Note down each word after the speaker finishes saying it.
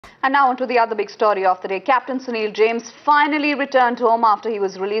And now on to the other big story of the day. Captain Sunil James finally returned home after he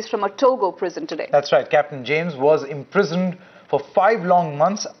was released from a Togo prison today. That's right. Captain James was imprisoned for 5 long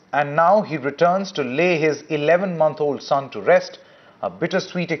months and now he returns to lay his 11-month-old son to rest. A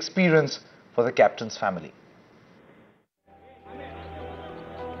bittersweet experience for the captain's family.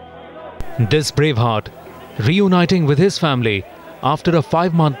 This braveheart reuniting with his family after a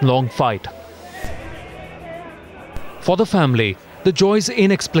 5-month-long fight. For the family, the joy is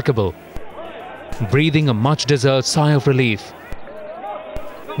inexplicable, breathing a much-deserved sigh of relief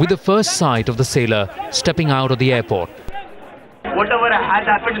with the first sight of the sailor stepping out of the airport. Whatever has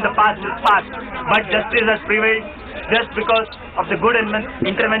happened in the past is past, but justice has prevailed just because of the good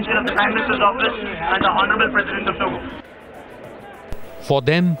intervention of the Prime Minister's office and the Honorable President of Togo. For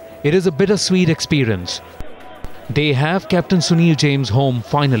them, it is a bittersweet experience. They have Captain Sunil James home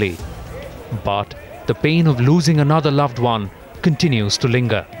finally, but the pain of losing another loved one continues to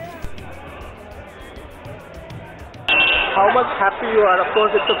linger. How much happy you are? Of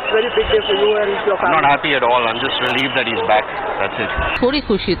course, it's a very big day for you and your family. I'm not happy at all. I'm just relieved that he's back. That's it. थोड़ी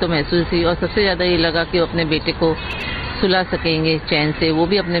खुशी तो महसूस हुई और सबसे ज़्यादा ये लगा कि वो अपने बेटे को सुला सकेंगे चैन से, वो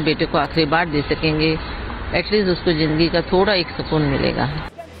भी अपने बेटे को आखिरी बार दे सकेंगे. एटलीस्ट उसको जिंदगी का थोड़ा एक सुकून मिलेगा.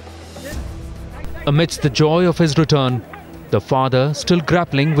 Amidst the joy of his return, the father still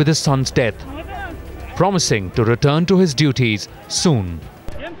grappling with his son's death, promising to return to his duties soon.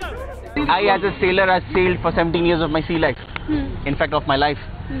 I, as a sailor, have sailed for 17 years of my sea life. In fact, of my life.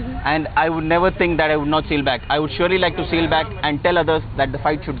 And I would never think that I would not sail back. I would surely like to sail back and tell others that the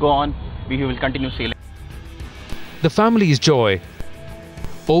fight should go on. We will continue sailing. The family's joy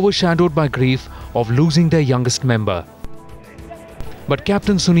overshadowed by grief of losing their youngest member. But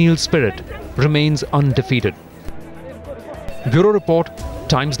Captain Sunil's spirit remains undefeated. Bureau Report,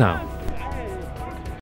 Times Now.